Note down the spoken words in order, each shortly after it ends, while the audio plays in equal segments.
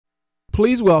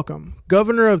Please welcome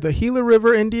Governor of the Gila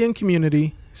River Indian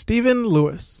Community, Stephen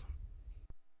Lewis.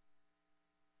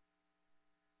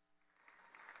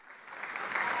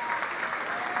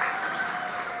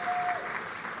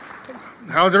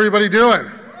 How's everybody doing?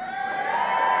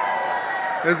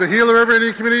 Is the Gila River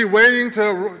Indian Community waiting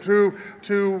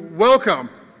to welcome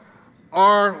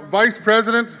our Vice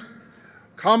President,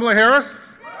 Kamala Harris?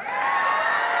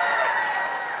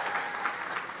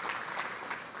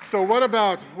 So what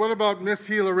about Miss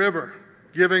Gila River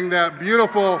giving that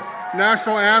beautiful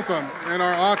national anthem in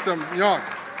our Autumn York?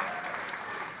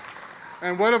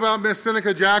 And what about Miss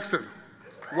Seneca Jackson?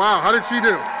 Wow, how did she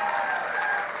do?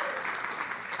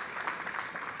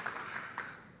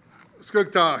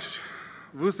 Skugtash,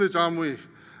 Vustich Amwi,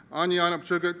 Anyanap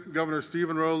Chukut, Governor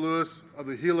Stephen Roe Lewis of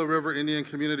the Gila River Indian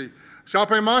Community. Shape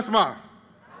Masma.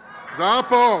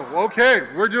 Zapo. Okay,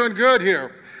 we're doing good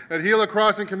here at Gila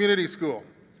Crossing Community School.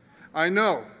 I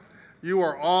know you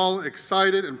are all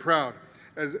excited and proud,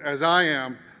 as I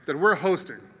am, that we're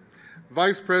hosting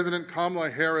Vice President Kamala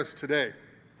Harris today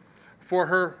for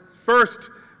her first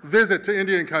visit to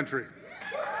Indian country.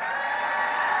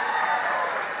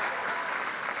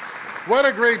 What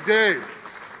a great day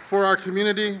for our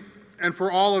community and for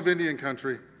all of Indian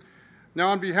country.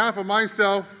 Now, on behalf of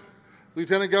myself,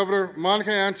 Lieutenant Governor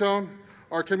Monica Antone,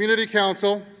 our Community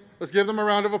Council, let's give them a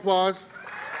round of applause.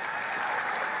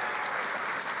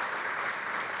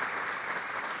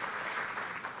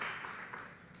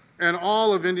 And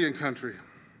all of Indian country.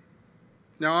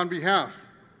 Now, on behalf,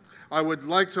 I would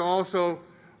like to also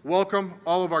welcome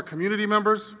all of our community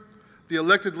members, the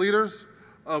elected leaders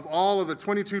of all of the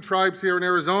 22 tribes here in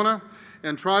Arizona,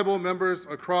 and tribal members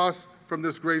across from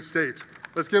this great state.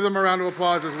 Let's give them a round of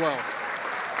applause as well.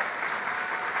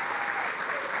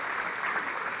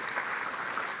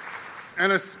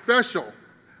 And a special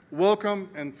welcome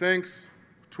and thanks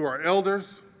to our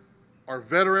elders, our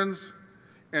veterans,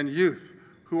 and youth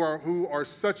who are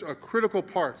such a critical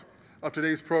part of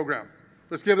today's program.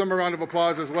 Let's give them a round of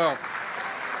applause as well.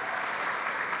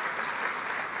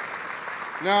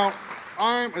 Now,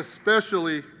 I'm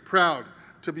especially proud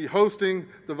to be hosting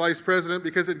the Vice President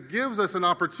because it gives us an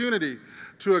opportunity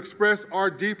to express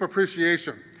our deep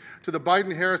appreciation to the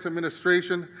Biden-Harris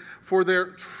administration for their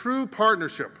true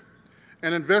partnership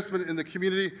and investment in the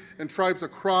community and tribes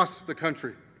across the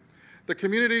country. The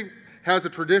community has a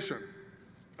tradition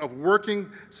of working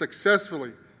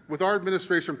successfully with our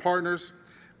administration partners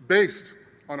based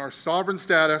on our sovereign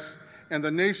status and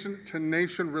the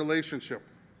nation-to-nation relationship.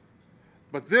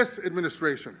 But this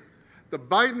administration, the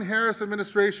Biden-Harris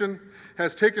administration,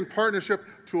 has taken partnership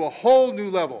to a whole new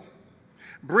level,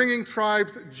 bringing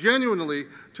tribes genuinely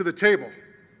to the table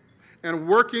and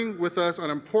working with us on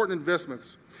important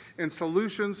investments and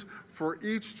solutions for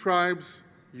each tribe's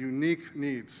unique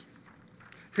needs.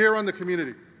 Here on the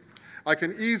community, I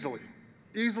can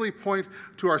easily point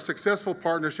to our successful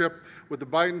partnership with the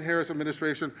Biden-Harris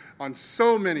administration on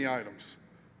so many items,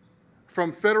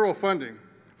 from federal funding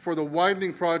for the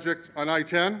widening project on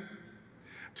I-10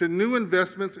 to new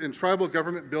investments in tribal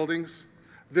government buildings,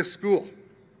 this school,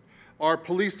 our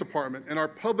police department, and our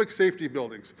public safety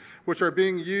buildings, which have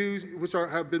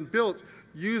been built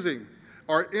using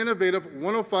our innovative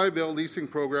 105L leasing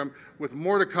program, with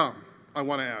more to come, I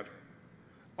want to add.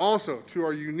 Also, to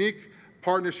our unique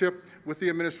partnership with the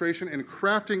administration in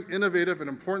crafting innovative and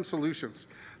important solutions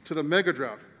to the mega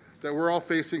drought that we're all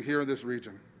facing here in this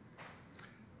region.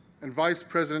 And Vice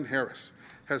President Harris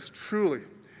has truly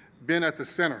been at the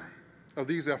center of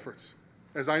these efforts,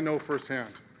 as I know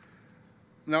firsthand.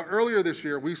 Now, earlier this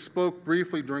year, we spoke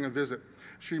briefly during a visit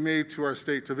she made to our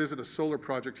state to visit a solar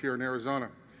project here in Arizona.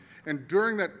 And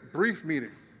during that brief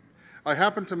meeting, I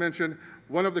happened to mention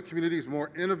one of the community's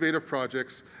more innovative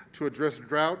projects to address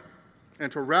drought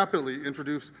and to rapidly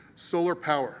introduce solar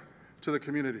power to the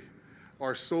community,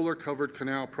 our solar-covered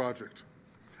canal project.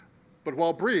 But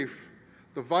while brief,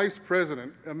 the Vice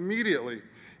President immediately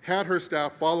had her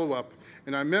staff follow up,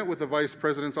 and I met with the Vice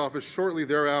President's office shortly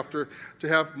thereafter to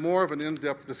have more of an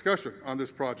in-depth discussion on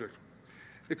this project.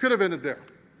 It could have ended there,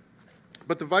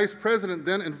 but the Vice President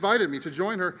then invited me to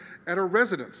join her at her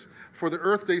residence for the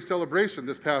Earth Day celebration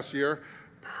this past year,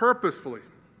 purposefully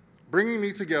bringing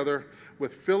me together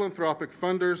with philanthropic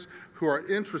funders who are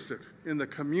interested in the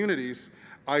community's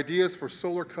ideas for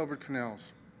solar-covered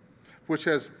canals, which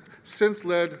has since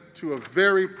led to a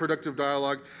very productive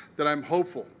dialogue that I'm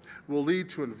hopeful will lead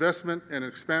to investment and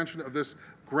expansion of this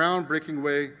groundbreaking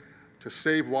way to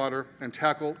save water and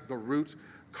tackle the root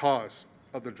cause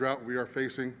of the drought we are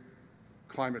facing,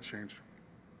 climate change.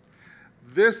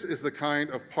 This is the kind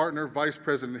of partner Vice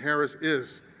President Harris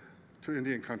is to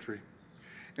Indian country.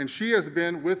 And she has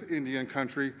been with Indian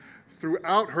Country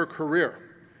throughout her career.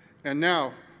 And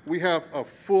now we have a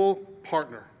full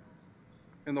partner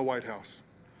in the White House,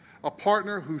 a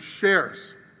partner who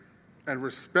shares and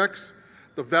respects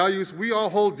the values we all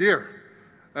hold dear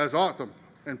as O'odham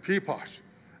and Peeposh,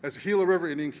 as Gila River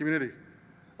Indian Community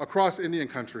across Indian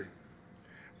Country.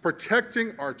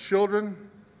 Protecting our children,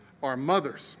 our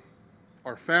mothers,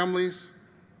 our families,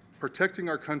 protecting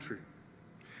our country.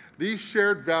 These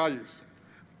shared values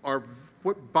are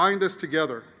what bind us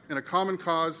together in a common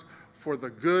cause for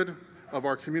the good of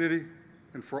our community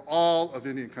and for all of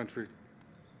Indian Country.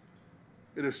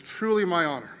 It is truly my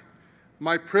honor,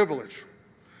 my privilege,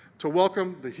 to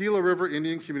welcome the Gila River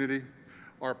Indian Community,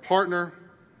 our partner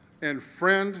and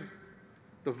friend,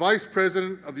 the Vice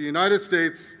President of the United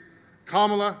States,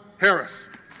 Kamala Harris.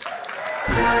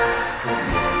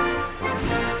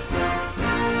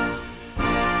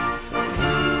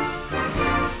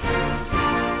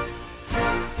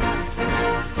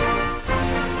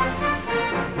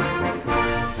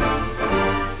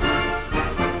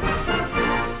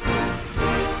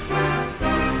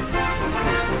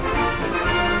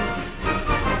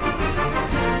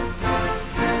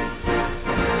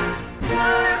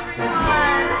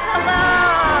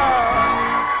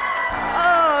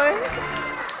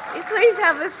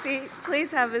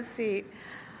 Please have a seat.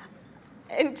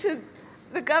 And to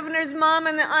the governor's mom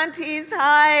and the aunties,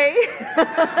 hi.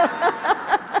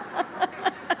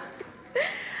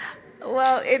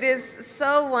 Well, it is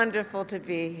so wonderful to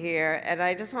be here, and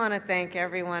I just want to thank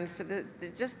everyone for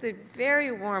just the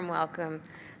very warm welcome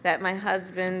that my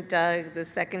husband, Doug, the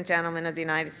second gentleman of the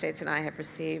United States, and I have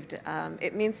received.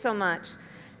 It means so much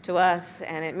to us,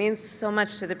 and it means so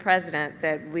much to the President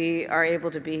that we are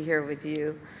able to be here with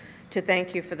you to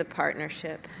thank you for the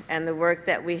partnership and the work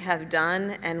that we have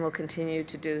done and will continue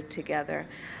to do together.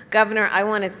 Governor, I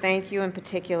want to thank you in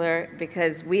particular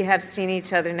because we have seen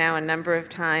each other now a number of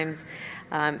times.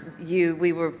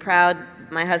 We were proud,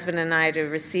 my husband and I, to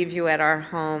receive you at our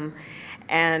home.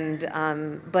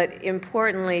 But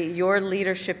importantly, your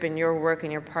leadership and your work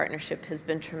and your partnership has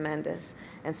been tremendous.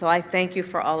 And so I thank you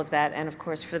for all of that and, of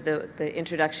course, for the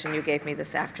introduction you gave me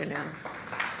this afternoon.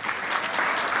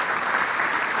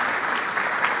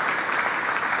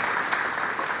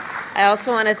 I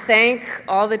also want to thank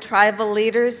all the tribal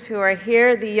leaders who are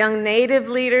here, the young Native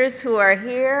leaders who are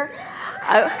here.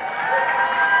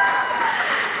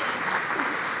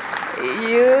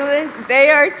 They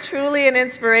are truly an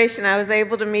inspiration. I was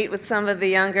able to meet with some of the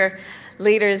younger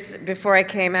leaders before I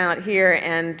came out here,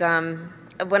 and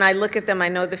when I look at them, I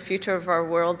know the future of our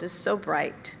world is so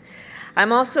bright.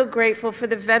 I'm also grateful for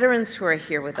the veterans who are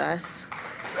here with us,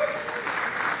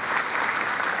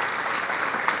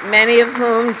 many of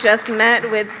whom just met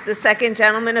with the second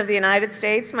gentleman of the United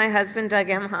States, my husband, Doug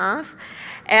Emhoff,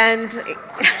 and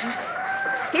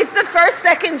he's the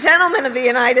second gentleman of the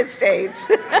United States.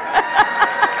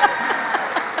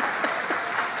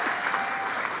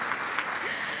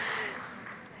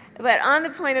 But on the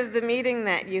point of the meeting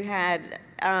that you had,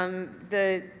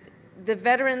 the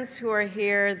veterans who are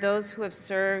here, those who have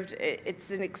served,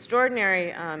 it's an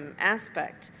extraordinary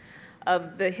aspect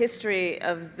of the history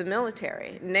of the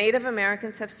military. Native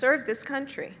Americans have served this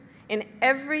country in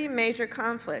every major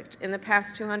conflict in the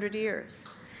past 200 years.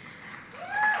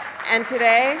 And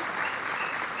today,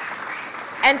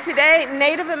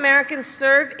 Native Americans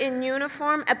serve in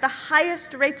uniform at the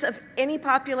highest rates of any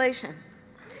population.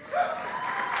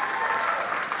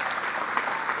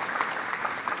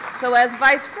 So as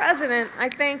Vice President, I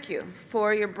thank you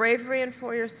for your bravery and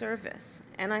for your service.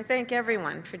 And I thank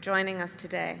everyone for joining us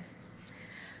today.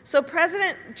 So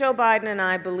President Joe Biden and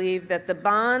I believe that the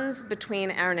bonds between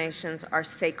our nations are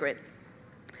sacred.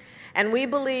 And we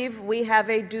believe we have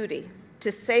a duty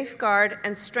to safeguard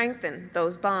and strengthen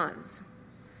those bonds,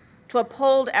 to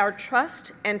uphold our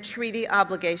trust and treaty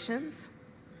obligations,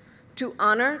 to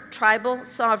honor tribal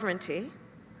sovereignty,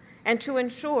 and to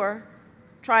ensure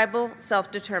tribal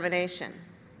self-determination.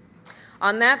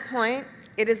 On that point,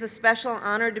 it is a special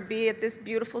honor to be at this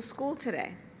beautiful school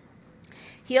today.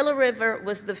 Gila River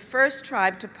was the first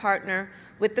tribe to partner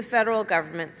with the federal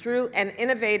government through an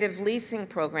innovative leasing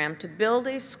program to build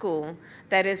a school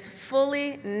that is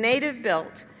fully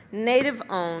Native-built,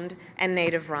 Native-owned, and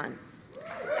Native-run.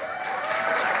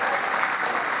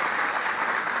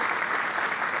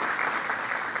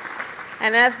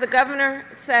 And as the governor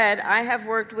said, I have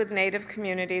worked with Native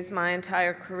communities my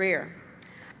entire career.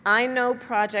 I know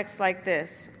projects like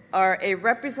this are a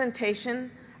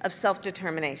representation of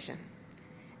self-determination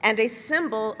and a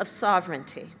symbol of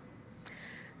sovereignty.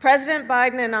 President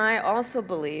Biden and I also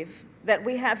believe that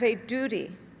we have a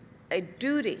duty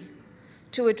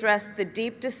to address the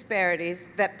deep disparities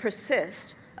that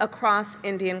persist across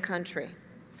Indian country.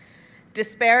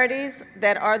 Disparities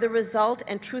that are the result,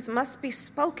 and truth must be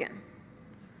spoken,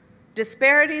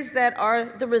 disparities that are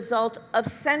the result of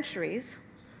centuries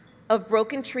of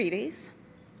broken treaties,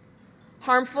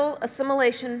 harmful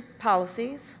assimilation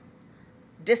policies,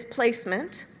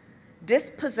 displacement,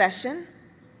 dispossession,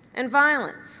 and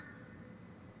violence.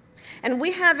 And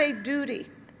we have a duty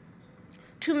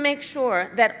to make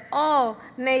sure that all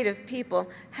Native people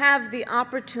have the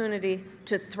opportunity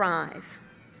to thrive.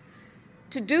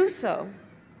 To do so,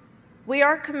 we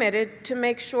are committed to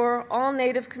make sure all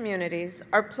Native communities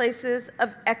are places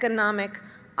of economic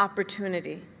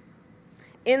opportunity.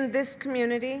 In this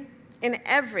community, in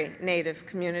every Native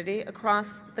community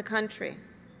across the country,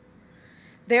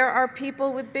 there are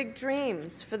people with big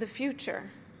dreams for the future,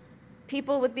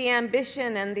 people with the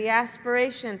ambition and the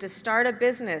aspiration to start a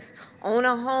business, own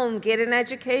a home, get an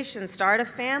education, start a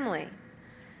family.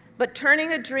 But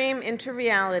turning a dream into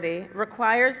reality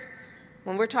requires,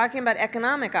 when we're talking about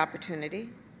economic opportunity,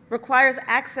 requires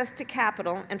access to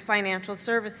capital and financial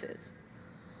services.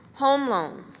 Home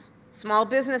loans, small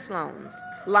business loans,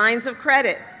 lines of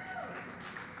credit.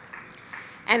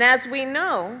 And as we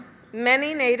know,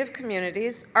 many Native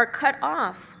communities are cut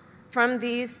off from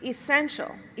these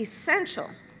essential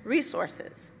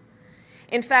resources.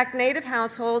 In fact, Native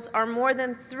households are more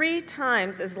than 3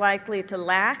 times as likely to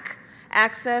lack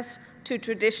access to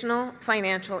traditional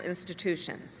financial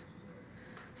institutions.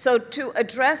 So to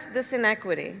address this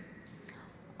inequity,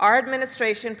 our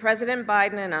administration, President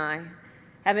Biden and I,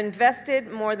 have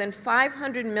invested more than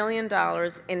 $500 million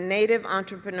in Native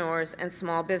entrepreneurs and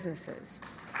small businesses.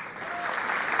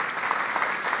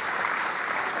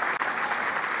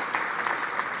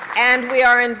 And we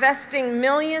are investing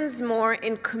millions more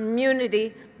in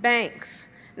community banks.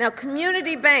 Now,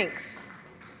 community banks,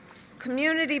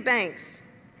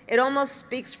 it almost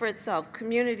speaks for itself,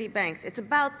 community banks. It's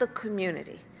about the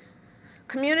community.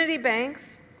 Community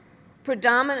banks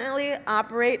predominantly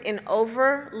operate in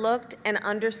overlooked and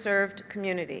underserved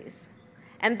communities.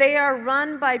 And they are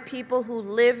run by people who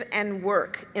live and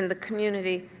work in the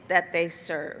community that they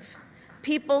serve.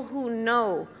 People who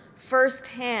know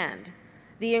firsthand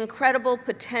the incredible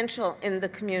potential in the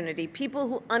community, people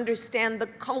who understand the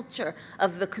culture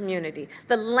of the community,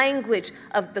 the language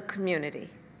of the community,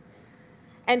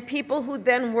 and people who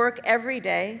then work every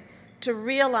day to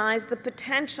realize the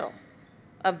potential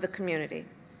of the community.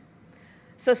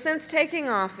 So since taking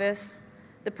office,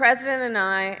 the President and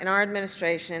I and our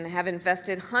administration have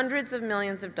invested hundreds of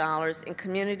millions of dollars in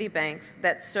community banks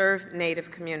that serve Native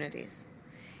communities.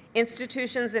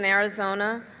 Institutions in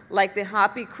Arizona, like the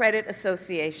Hopi Credit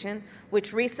Association,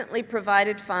 which recently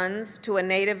provided funds to a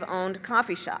Native-owned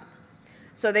coffee shop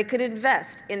so they could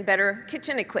invest in better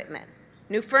kitchen equipment,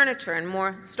 new furniture, and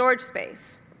more storage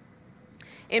space.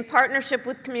 In partnership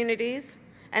with communities,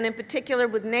 and in particular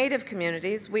with Native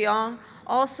communities, we are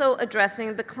also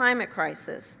addressing the climate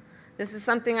crisis. This is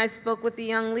something I spoke with the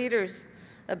young leaders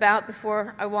about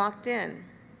before I walked in.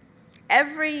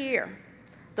 Every year,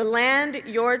 the land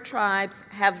your tribes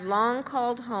have long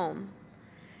called home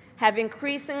have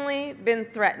increasingly been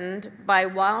threatened by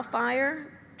wildfire,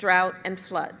 drought, and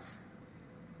floods.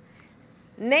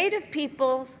 Native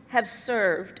peoples have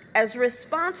served as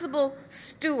responsible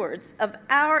stewards of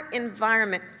our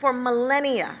environment for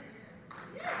millennia.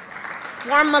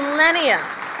 For millennia.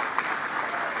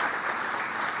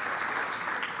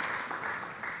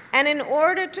 And in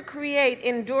order to create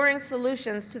enduring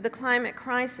solutions to the climate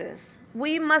crisis,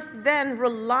 we must then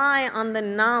rely on the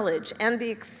knowledge and the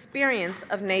experience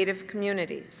of Native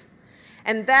communities.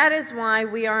 And that is why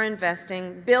we are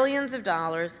investing billions of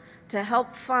dollars to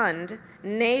help fund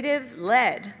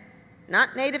Native-led,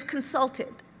 not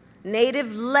Native-consulted,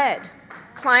 Native-led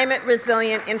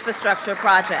climate-resilient infrastructure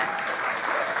projects.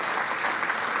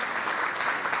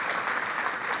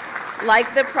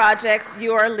 Like the projects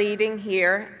you are leading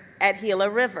here at Gila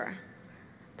River.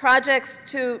 Projects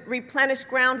to replenish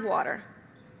groundwater,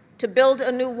 to build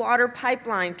a new water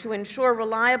pipeline to ensure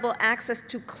reliable access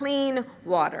to clean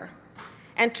water,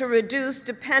 and to reduce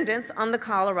dependence on the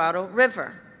Colorado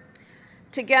River.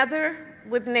 Together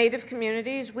with Native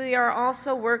communities, we are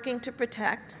also working to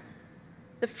protect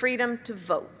the freedom to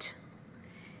vote.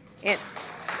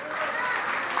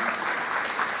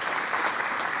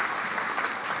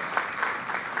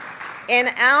 In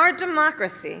our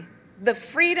democracy, the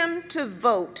freedom to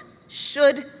vote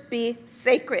should be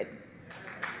sacred.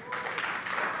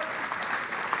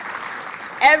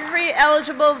 Every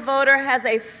eligible voter has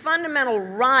a fundamental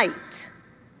right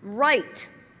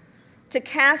to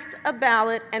cast a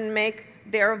ballot and make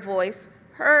their voice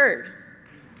heard.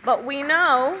 But we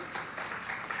know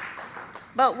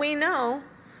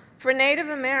for Native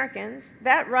Americans,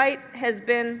 that right has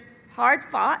been hard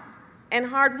fought and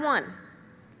hard won.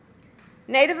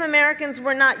 Native Americans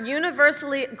were not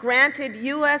universally granted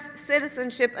U.S.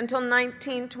 citizenship until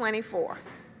 1924.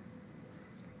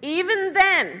 Even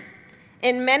then,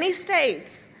 in many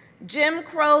states, Jim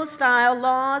Crow-style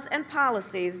laws and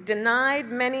policies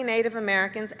denied many Native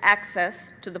Americans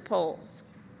access to the polls.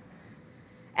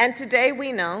 And today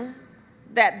we know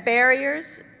that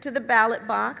barriers to the ballot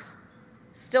box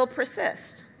still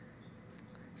persist.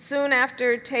 Soon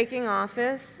after taking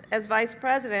office as Vice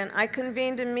President, I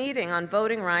convened a meeting on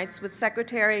voting rights with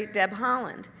Secretary Deb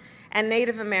Haaland and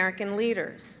Native American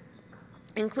leaders,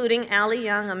 including Allie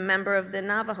Young, a member of the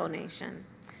Navajo Nation.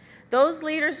 Those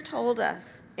leaders told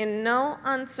us in no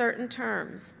uncertain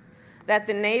terms that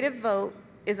the Native vote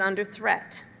is under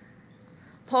threat.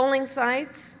 Polling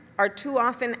sites are too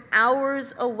often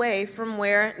hours away from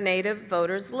where Native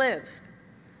voters live.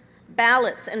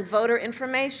 Ballots and voter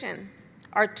information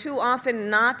are too often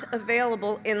not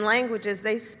available in languages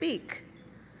they speak.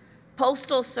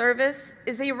 Postal service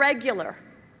is irregular,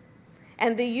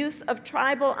 and the use of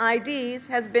tribal IDs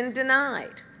has been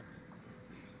denied.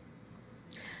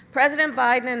 President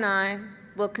Biden and I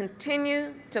will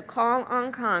continue to call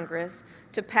on Congress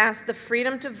to pass the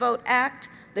Freedom to Vote Act,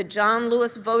 the John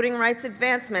Lewis Voting Rights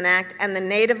Advancement Act, and the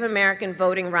Native American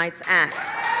Voting Rights Act.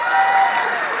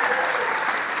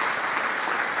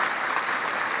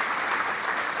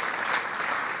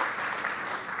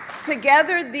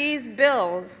 Together, these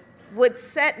bills would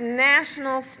set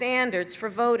national standards for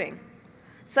voting,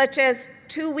 such as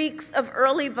 2 weeks of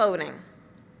early voting,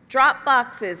 drop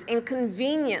boxes in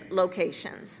convenient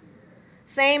locations,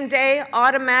 same-day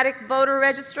automatic voter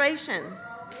registration.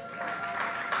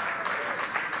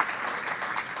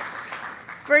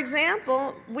 For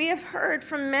example, we have heard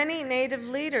from many Native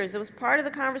leaders, it was part of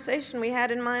the conversation we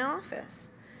had in my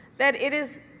office, that it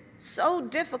is so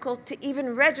difficult to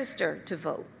even register to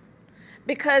vote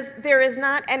because there is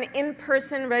not an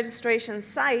in-person registration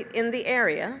site in the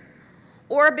area,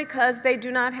 or because they do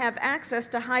not have access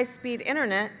to high-speed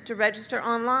internet to register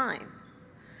online.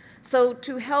 So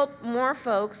to help more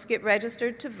folks get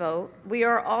registered to vote, we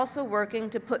are also working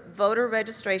to put voter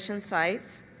registration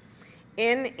sites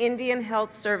in Indian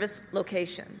Health Service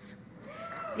locations.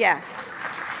 Yes.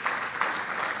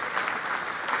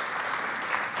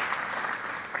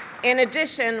 In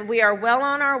addition, we are well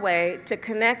on our way to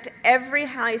connect every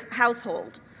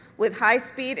household with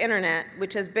high-speed internet,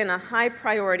 which has been a high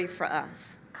priority for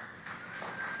us.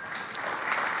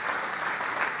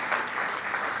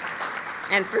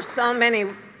 And for so many,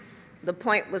 the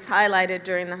point was highlighted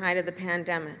during the height of the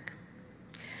pandemic.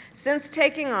 Since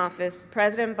taking office,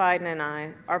 President Biden and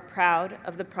I are proud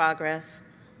of the progress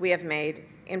we have made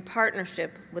in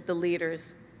partnership with the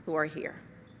leaders who are here.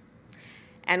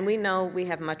 And we know we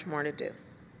have much more to do.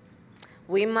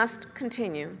 We must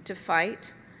continue to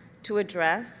fight to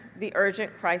address the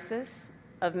urgent crisis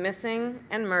of missing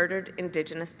and murdered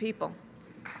Indigenous people.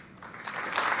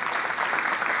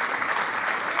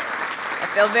 I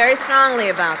feel very strongly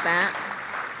about that.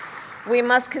 We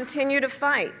must continue to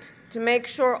fight to make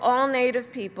sure all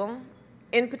Native people,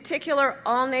 in particular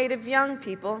all Native young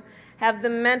people, have the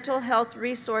mental health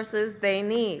resources they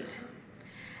need.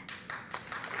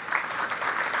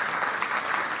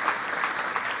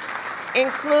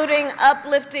 Including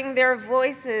uplifting their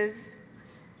voices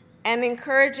and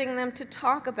encouraging them to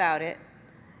talk about it,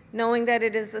 knowing that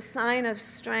it is a sign of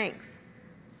strength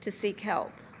to seek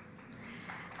help.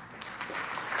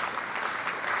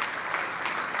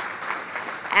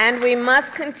 And we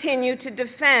must continue to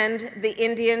defend the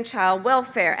Indian Child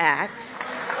Welfare Act.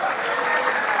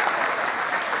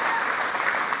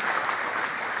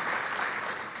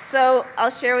 So I'll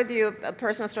share with you a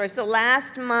personal story. So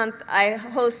last month, I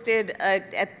hosted,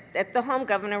 at the home,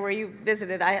 Governor, where you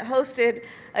visited, I hosted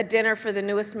a dinner for the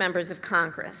newest members of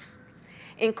Congress,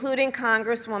 including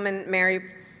Congresswoman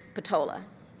Mary Patola.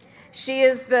 She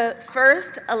is the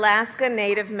first Alaska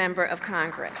Native member of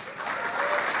Congress.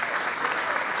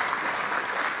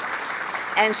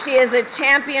 And she is a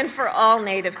champion for all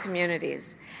Native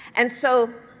communities. And so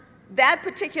that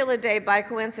particular day, by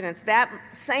coincidence, that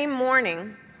same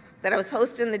morning, that I was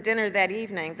hosting the dinner that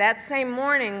evening, that same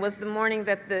morning was the morning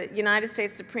that the United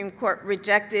States Supreme Court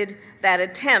rejected that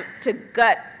attempt to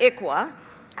gut ICWA.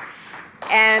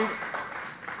 And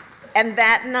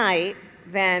that night,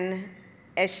 then,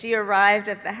 as she arrived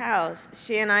at the house,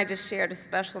 she and I just shared a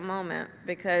special moment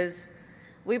because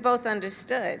we both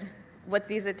understood what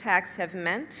these attacks have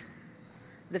meant,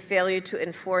 the failure to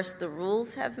enforce the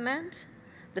rules have meant,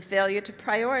 the failure to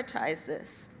prioritize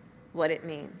this. what it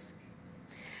means.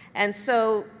 And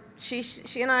so she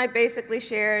and I basically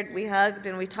shared, we hugged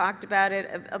and we talked about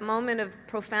it, a moment of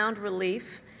profound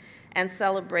relief and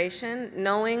celebration,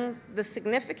 knowing the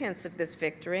significance of this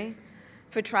victory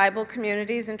for tribal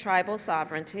communities and tribal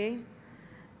sovereignty,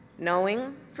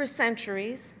 knowing for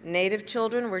centuries Native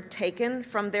children were taken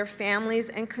from their families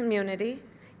and community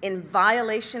in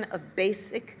violation of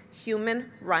basic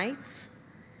human rights,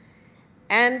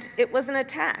 and it was an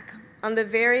attack on the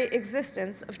very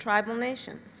existence of tribal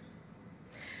nations.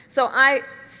 So I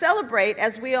celebrate,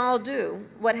 as we all do,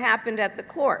 what happened at the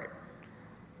court.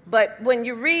 But when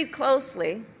you read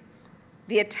closely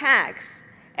the attacks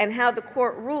and how the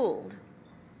court ruled,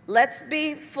 let's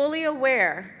be fully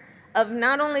aware of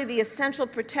not only the essential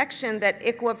protection that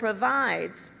ICWA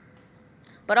provides,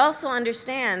 but also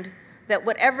understand that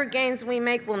whatever gains we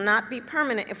make will not be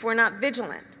permanent if we're not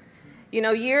vigilant. You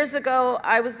know, years ago,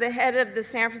 I was the head of the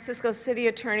San Francisco City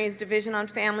Attorney's Division on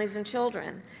Families and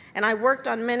Children, and I worked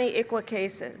on many ICWA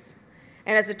cases.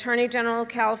 And as Attorney General of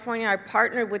California, I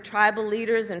partnered with tribal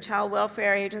leaders and child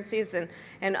welfare agencies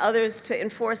and others to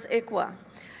enforce ICWA.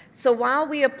 So while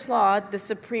we applaud the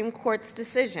Supreme Court's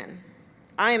decision,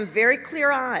 I am very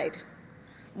clear-eyed.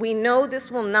 We know this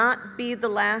will not be the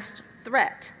last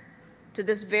threat to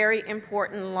this very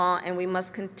important law, and we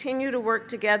must continue to work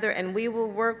together, and we will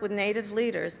work with Native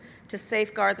leaders to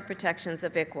safeguard the protections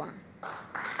of ICWA.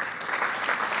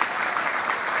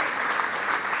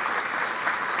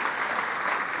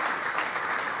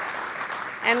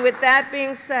 And with that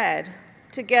being said,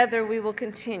 together we will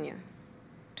continue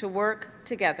to work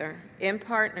together in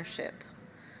partnership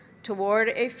toward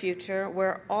a future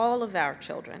where all of our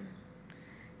children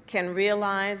can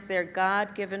realize their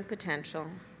God-given potential,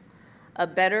 a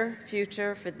better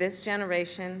future for this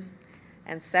generation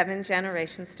and 7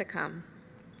 generations to come.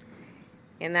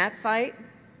 In that fight,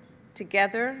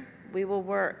 together we will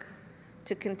work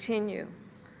to continue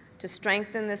to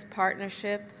strengthen this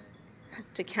partnership,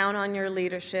 to count on your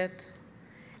leadership,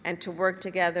 and to work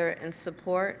together in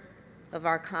support of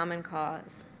our common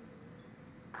cause.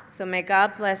 So may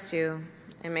God bless you,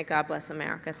 and may God bless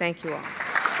America. Thank you all.